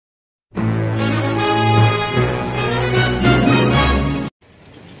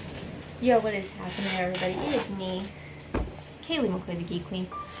Yo, what is happening, everybody? It is me, Kaylee McCoy, the Geek Queen,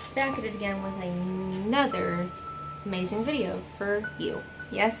 back at it again with another amazing video for you.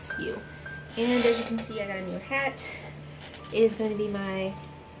 Yes, you. And as you can see, I got a new hat. It is going to be my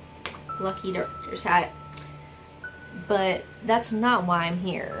lucky director's hat. But that's not why I'm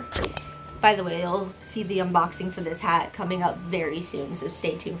here. By the way, you'll see the unboxing for this hat coming up very soon, so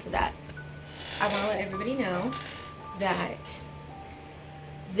stay tuned for that. I want to let everybody know that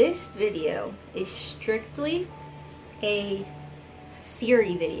this video is strictly a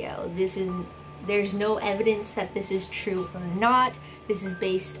theory video. There's no evidence that this is true or not. This is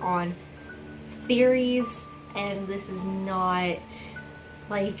based on theories, and this is not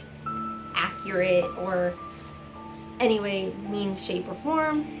like accurate or any way, means, shape, or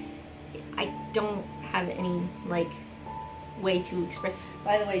form. I don't have any like way to express.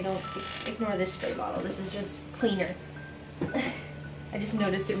 By the way, don't ignore this spray bottle. This is just cleaner. I just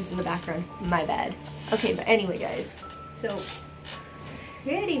noticed it was in the background. My bad. Okay, but anyway, guys. So,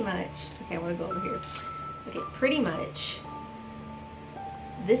 pretty much... Okay, I want to go over here. Okay, pretty much,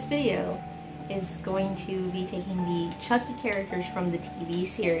 this video is going to be taking the Chucky characters from the TV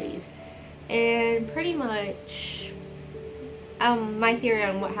series. And pretty much, my theory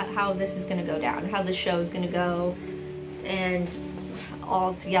on how this is going to go down. How the show is going to go. And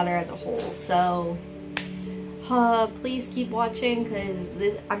all together as a whole. So... please keep watching,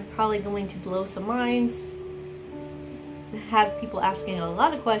 because I'm probably going to blow some minds, have people asking a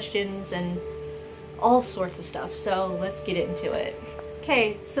lot of questions and all sorts of stuff, so let's get into it.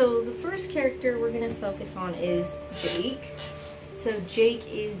 Okay, so the first character we're going to focus on is Jake. So Jake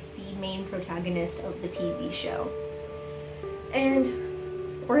is the main protagonist of the TV show, and,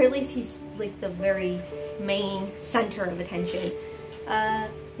 or at least he's like the very main center of attention.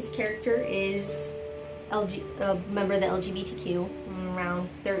 His character is a member of the LGBTQ, around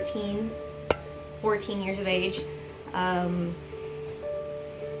 13, 14 years of age. And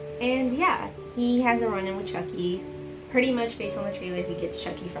yeah, he has a run-in with Chucky. Pretty much based on the trailer, he gets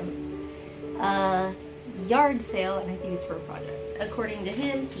Chucky from a yard sale, and I think it's for a project. According to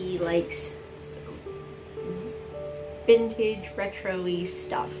him, he likes vintage, retro-y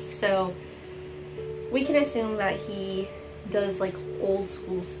stuff. So we can assume that he does like old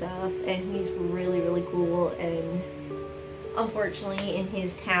school stuff, and he's really cool, and unfortunately in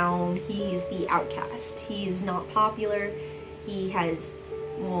his town he's the outcast. He's not popular. He has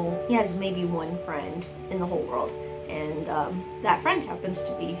maybe one friend in the whole world, and that friend happens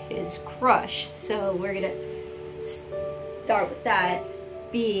to be his crush. So we're gonna start with that,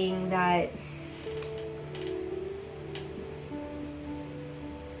 being that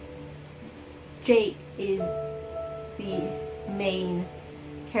Jake is the main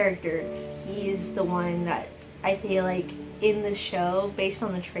character. He is the one that I feel like in the show, based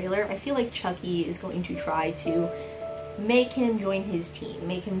on the trailer, I feel like Chucky is going to try to make him join his team,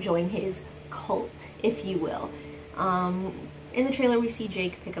 make him join his cult, if you will. In the trailer we see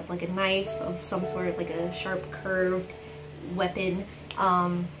Jake pick up like a knife of some sort, like a sharp curved weapon.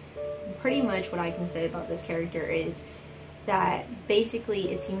 Pretty much what I can say about this character is that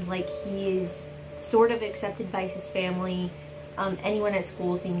basically it seems like he is sort of accepted by his family. Anyone at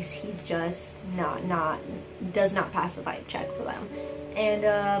school thinks he's just does not pass the vibe check for them.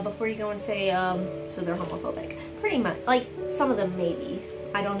 And before you go and say, so they're homophobic. Pretty much, like, some of them maybe.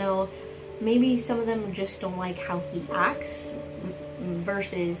 I don't know. Maybe some of them just don't like how he acts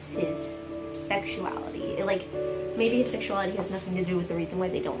versus his sexuality. Like, maybe his sexuality has nothing to do with the reason why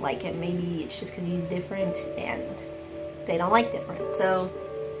they don't like him. Maybe it's just because he's different and they don't like different. So,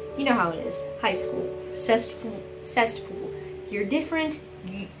 you know how it is. High school. Cesspool. You're different,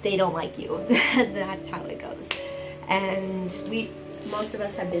 they don't like you. That's how it goes. And most of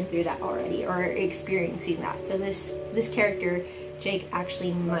us have been through that already, or experiencing that. So this character, Jake,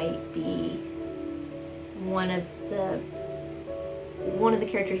 actually might be one of the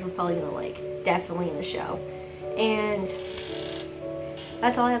characters we're probably gonna like, definitely in the show. And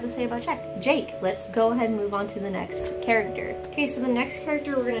that's all I have to say about Jake. Let's go ahead and move on to the next character. Okay, so the next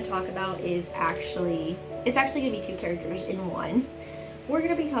character we're gonna talk about is it's actually gonna be two characters in one. We're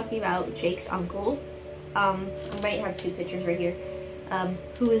gonna be talking about Jake's uncle. I might have two pictures right here.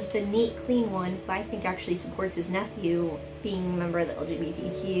 Who is the neat, clean one, but I think actually supports his nephew being a member of the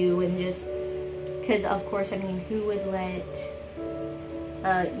LGBTQ, and just because, of course, I mean, who would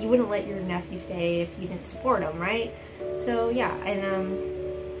you wouldn't let your nephew stay if you didn't support him, right? So yeah, and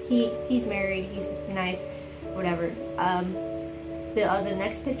he's married, he's nice, whatever. The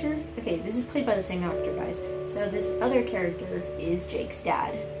next picture, okay, this is played by the same actor, guys. So this other character is Jake's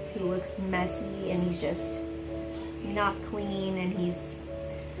dad, who looks messy, and he's just not clean, and he's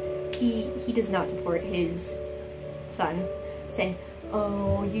he does not support his son, saying,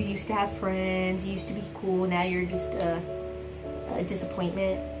 oh, you used to have friends, you used to be cool, now you're just a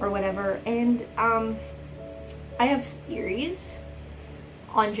disappointment or whatever. And I have theories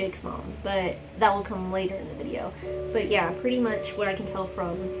on Jake's mom, but that will come later in the video. But yeah, pretty much what I can tell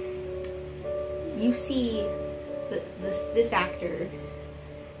from, you see this actor,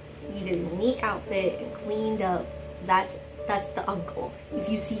 either neat outfit and cleaned up, that's the uncle. If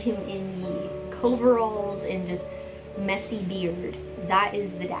you see him in the coveralls and just messy beard, that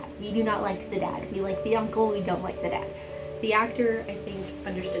is the dad. We do not like the dad. We like the uncle, we don't like the dad. The actor, I think,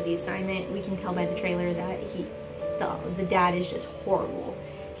 understood the assignment. We can tell by the trailer that the dad is just horrible.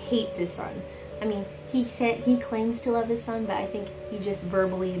 Hates his son. I mean, he claims to love his son, but I think he just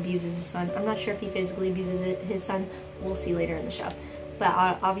verbally abuses his son. I'm not sure if he physically abuses his son. We'll see later in the show. But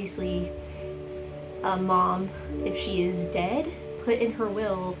obviously, mom, if she is dead, put in her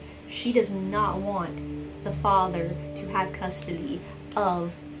will, she does not want the father to have custody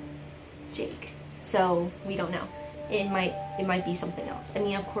of Jake. So we don't know. It might be something else. I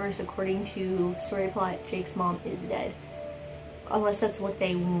mean, of course, according to story plot, Jake's mom is dead. Unless that's what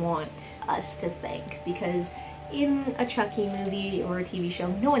they want us to think. Because in a Chucky movie or a TV show,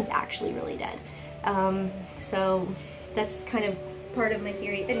 no one's actually really dead. So that's kind of part of my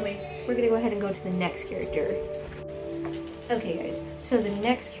theory. Anyway, we're gonna go ahead and go to the next character. Okay guys, so the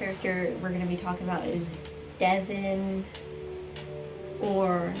next character we're gonna be talking about is Devin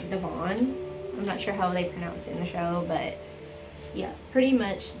or Devon. I'm not sure how they pronounce it in the show, but yeah, pretty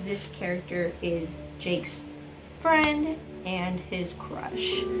much this character is Jake's friend and his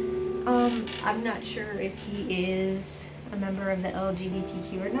crush. I'm not sure if he is a member of the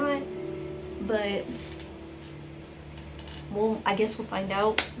LGBTQ or not, but well, I guess we'll find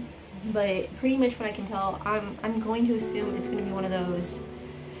out. But pretty much what I can tell, I'm going to assume it's going to be one of those,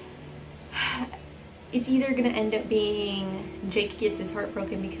 it's either going to end up being Jake gets his heart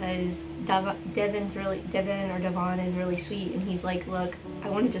broken because Devon or Devon is really sweet, and he's like, look, I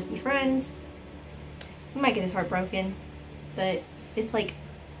want to just be friends. He might get his heart broken, but it's like,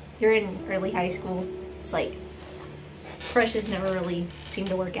 you're in early high school, it's like, crushes never really seem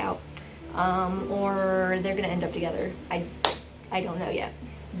to work out. Or they're gonna end up together. I don't know yet.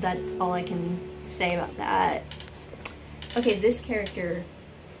 That's all I can say about that. Okay, this character,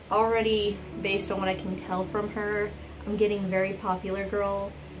 already based on what I can tell from her, I'm getting very popular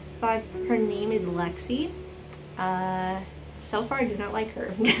girl vibes. Her name is Lexi. So far I do not like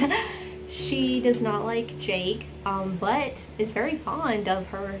her. She does not like Jake, but is very fond of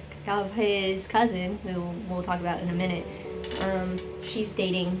his cousin, who we'll talk about in a minute. She's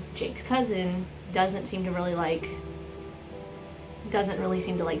dating Jake's cousin, doesn't seem to really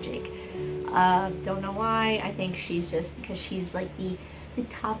seem to like Jake. Don't know why. I think she's just, because she's like the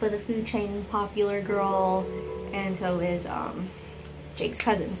top of the food chain popular girl, and so is Jake's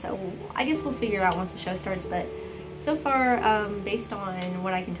cousin. So I guess we'll figure out once the show starts, but so far, based on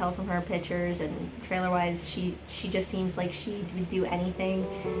what I can tell from her pictures and trailer-wise, she just seems like she would do anything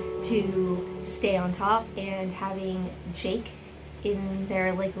to stay on top, and having Jake in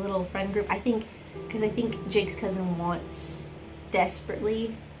their like little friend group, I think, because I think Jake's cousin wants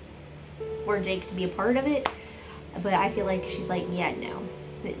desperately for Jake to be a part of it, but I feel like she's like, yeah, no,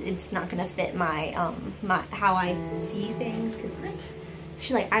 it's not gonna fit my how I see things, because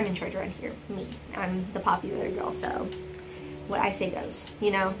she's like, I'm in charge around here. Me. I'm the popular girl, so what I say goes.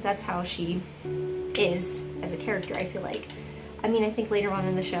 You know, that's how she is as a character, I feel like. I mean, I think later on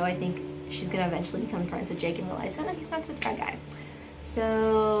in the show, I think she's gonna eventually become friends with Jake and realize, oh no, he's not such a bad guy.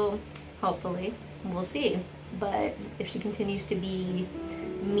 So, hopefully, we'll see. But if she continues to be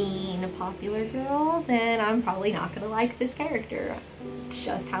mean, a popular girl, then I'm probably not gonna like this character.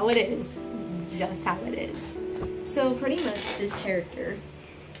 Just how it is. Just how it is. So pretty much this character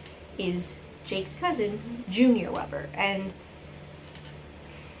is Jake's cousin, Junior Weber, and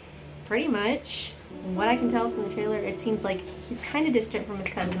pretty much what I can tell from the trailer, it seems like he's kind of distant from his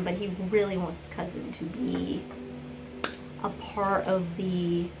cousin, but he really wants his cousin to be a part of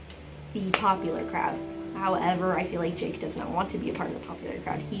the popular crowd. However, I feel like Jake does not want to be a part of the popular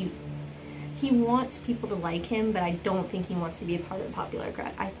crowd. He wants people to like him, but I don't think he wants to be a part of the popular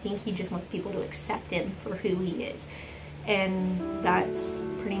crowd. I think he just wants people to accept him for who he is. And that's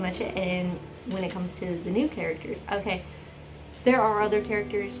pretty much it. And when it comes to the new characters, okay, there are other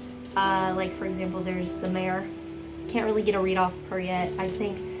characters. Like, for example, there's the mayor. Can't really get a read off of her yet. I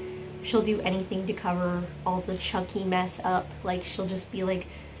think she'll do anything to cover all the Chucky mess up. Like, she'll just be, like,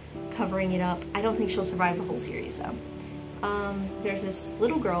 covering it up. I don't think she'll survive the whole series, though. There's this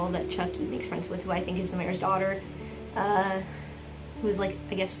little girl that Chucky makes friends with, who I think is the mayor's daughter. who's like,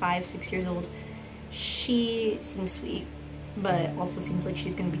 I guess 5, 6 years old. She seems sweet, but also seems like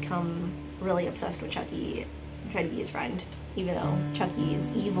she's gonna become really obsessed with Chucky and try to be his friend, even though Chucky is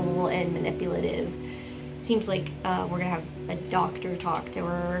evil and manipulative. Seems like we're gonna have a doctor talk to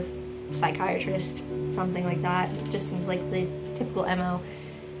her, psychiatrist, something like that. It just seems like the typical MO.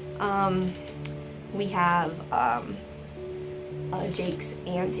 We have Jake's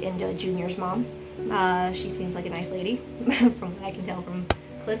aunt and Junior's mom. She seems like a nice lady, from what I can tell from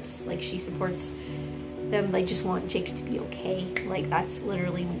clips. Like, she supports them. They just want Jake to be okay. Like, that's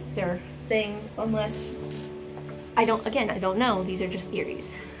literally their thing, unless I don't know. These are just theories.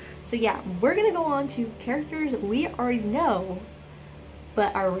 So yeah, we're gonna go on to characters we already know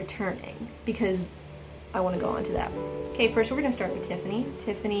but are returning, because I want to go on to that. Okay, first we're gonna start with Tiffany.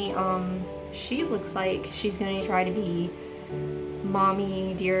 Tiffany, she looks like she's gonna try to be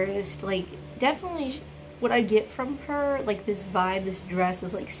mommy dearest. Like, definitely what I get from her, like this vibe, this dress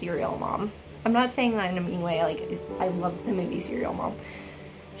is like Serial Mom. I'm not saying that in a mean way. Like, I love the movie Serial Mom.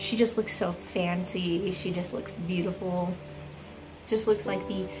 She just looks so fancy. She just looks beautiful. Just looks like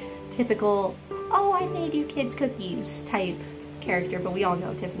the typical, oh, I made you kids cookies type character, but we all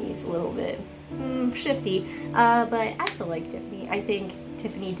know Tiffany's a little bit shifty, but I still like Tiffany. I think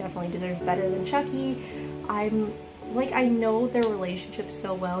Tiffany definitely deserves better than Chucky. I know their relationship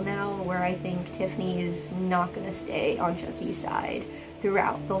so well now, where I think Tiffany is not gonna stay on Chucky's side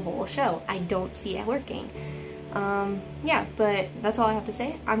throughout the whole show. I don't see it working. Yeah, but that's all I have to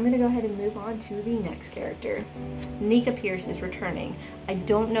say. I'm gonna go ahead and move on to the next character. Nika Pierce is returning. I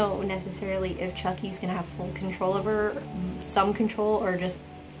don't know necessarily if Chucky's gonna have full control over her, some control, or just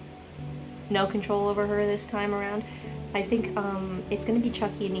no control over her this time around. I think it's gonna be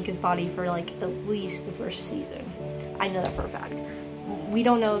Chucky and Nika's body for like at least the first season. I know that for a fact. We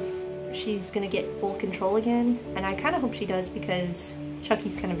don't know if she's gonna get full control again, and I kind of hope she does, because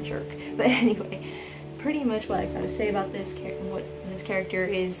Chucky's kind of a jerk. But anyway, pretty much what I gotta say about this character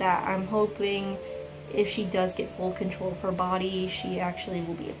is that I'm hoping if she does get full control of her body, she actually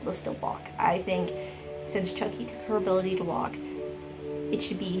will be able to still walk. I think since Chucky took her ability to walk, it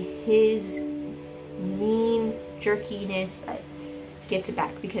should be his mean jerkiness that gets it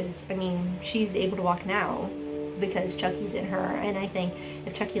back, because I mean, she's able to walk now because Chucky's in her, and I think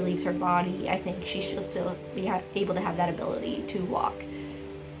if Chucky leaves her body, I think she should still be able to have that ability to walk.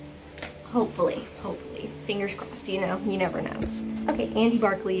 Hopefully, fingers crossed, you know, you never know. Okay, Andy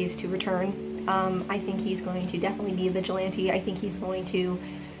Barkley is to return. I think he's going to definitely be a vigilante. I think he's going to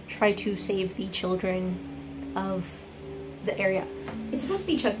try to save the children of the area. It's supposed to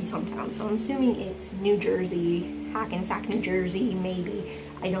be Chucky's hometown, so I'm assuming it's New Jersey, Hackensack, New Jersey, maybe.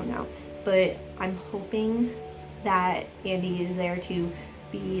 I don't know. But I'm hoping that Andy is there to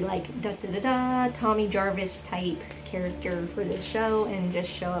be like Tommy Jarvis type character for this show, and just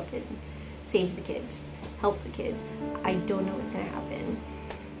show up and save the kids, help the kids. I don't know what's gonna happen.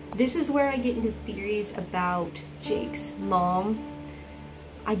 This is where I get into theories about Jake's mom.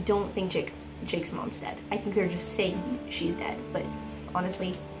 I don't think Jake's mom's dead. I think they're just saying she's dead, but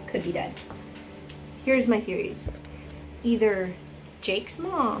honestly, could be dead. Here's my theories. Either Jake's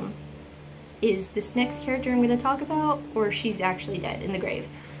mom is this next character I'm gonna talk about, or she's actually dead in the grave.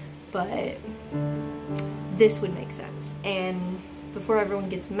 But this would make sense. And before everyone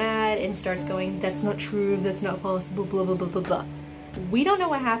gets mad and starts going, that's not true, that's not possible, blah, blah, blah, blah, blah. We don't know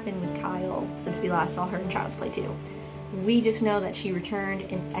what happened with Kyle since we last saw her in Child's Play 2. We just know that she returned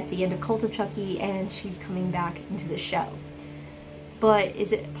at the end of Cult of Chucky, and she's coming back into the show. But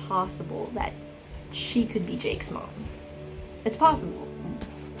is it possible that she could be Jake's mom? It's possible.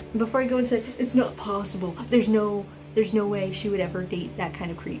 Before I go into it, it's not possible. There's no way she would ever date that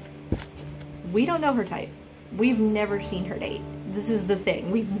kind of creep. We don't know her type. We've never seen her date. This is the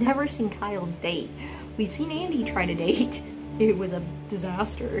thing. We've never seen Kyle date. We've seen Andy try to date. It was a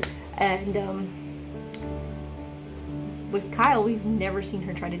disaster. And with Kyle, we've never seen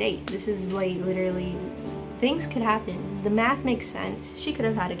her try to date. This is like literally, things could happen. The math makes sense. She could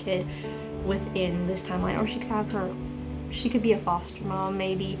have had a kid within this timeline, or she could be a foster mom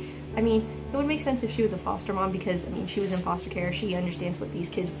maybe. I mean, it would make sense if she was a foster mom, because I mean, she was in foster care. She understands what these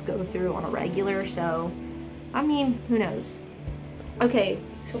kids go through on a regular, so I mean, who knows. Okay,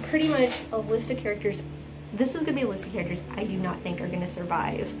 so pretty much a list of characters. This is gonna be a list of characters I do not think are gonna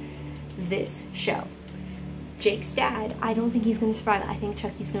survive this show. Jake's dad, I don't think he's gonna survive. I think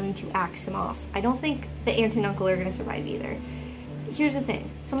Chucky's going to axe him off. I don't think the aunt and uncle are gonna survive either. Here's the thing,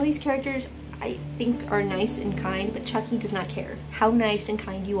 some of these characters I think are nice and kind, but Chucky does not care how nice and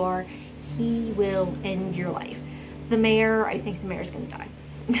kind you are. He will end your life. The mayor, I think the mayor's gonna die.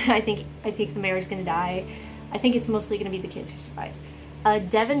 I think the mayor's gonna die. I think it's mostly gonna be the kids who survive.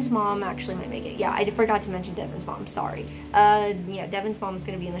 Devin's mom actually might make it. Yeah, I forgot to mention Devin's mom, sorry. Yeah, Devin's mom is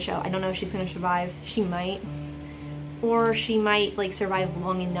going to be in the show. I don't know if she's going to survive. She might. Or she might, like, survive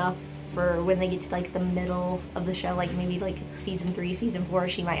long enough for when they get to, like, the middle of the show, like, maybe, like, season 3, season 4,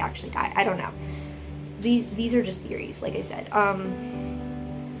 she might actually die. I don't know. These are just theories, like I said.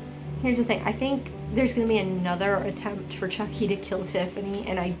 Here's the thing. I think there's going to be another attempt for Chucky to kill Tiffany,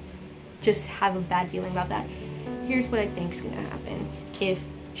 and I just have a bad feeling about that. Here's what I think is going to happen. If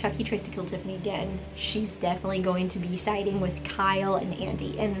Chucky tries to kill Tiffany again, she's definitely going to be siding with Kyle and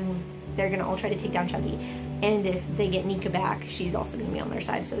Andy, and they're going to all try to take down Chucky. And if they get Nika back, she's also going to be on their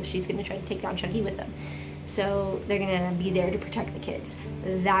side, so she's going to try to take down Chucky with them. So they're going to be there to protect the kids.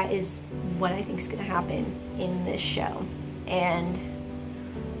 That is what I think is going to happen in this show. And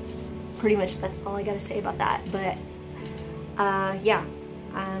pretty much that's all I got to say about that. But yeah,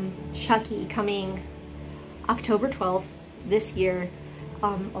 Chucky coming October 12th this year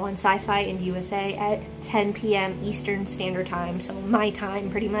on Sci-Fi and USA at 10 p.m. Eastern Standard Time, so my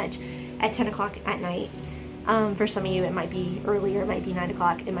time pretty much, at 10 o'clock at night. For some of you it might be earlier, it might be 9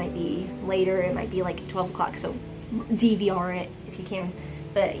 o'clock, it might be later, it might be like 12 o'clock, so DVR it if you can.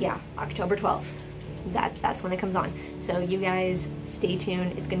 But yeah, October 12th, that's when it comes on. So you guys stay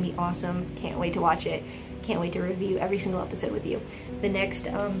tuned, it's gonna be awesome, can't wait to watch it, can't wait to review every single episode with you. The next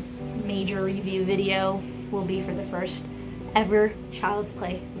major review video will be for the first ever Child's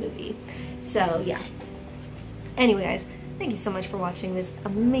Play movie. So yeah. Anyway guys, thank you so much for watching this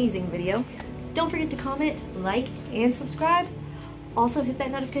amazing video. Don't forget to comment, like, and subscribe. Also hit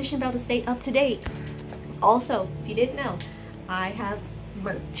that notification bell to stay up to date. Also, if you didn't know, I have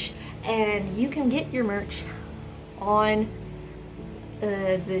merch. And you can get your merch on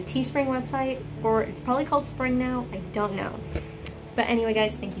the Teespring website, or it's probably called Spring now, I don't know. But anyway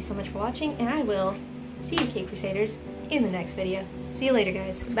guys, thank you so much for watching, and I will see you K Crusaders in the next video. See you later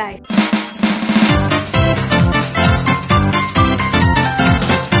guys, bye.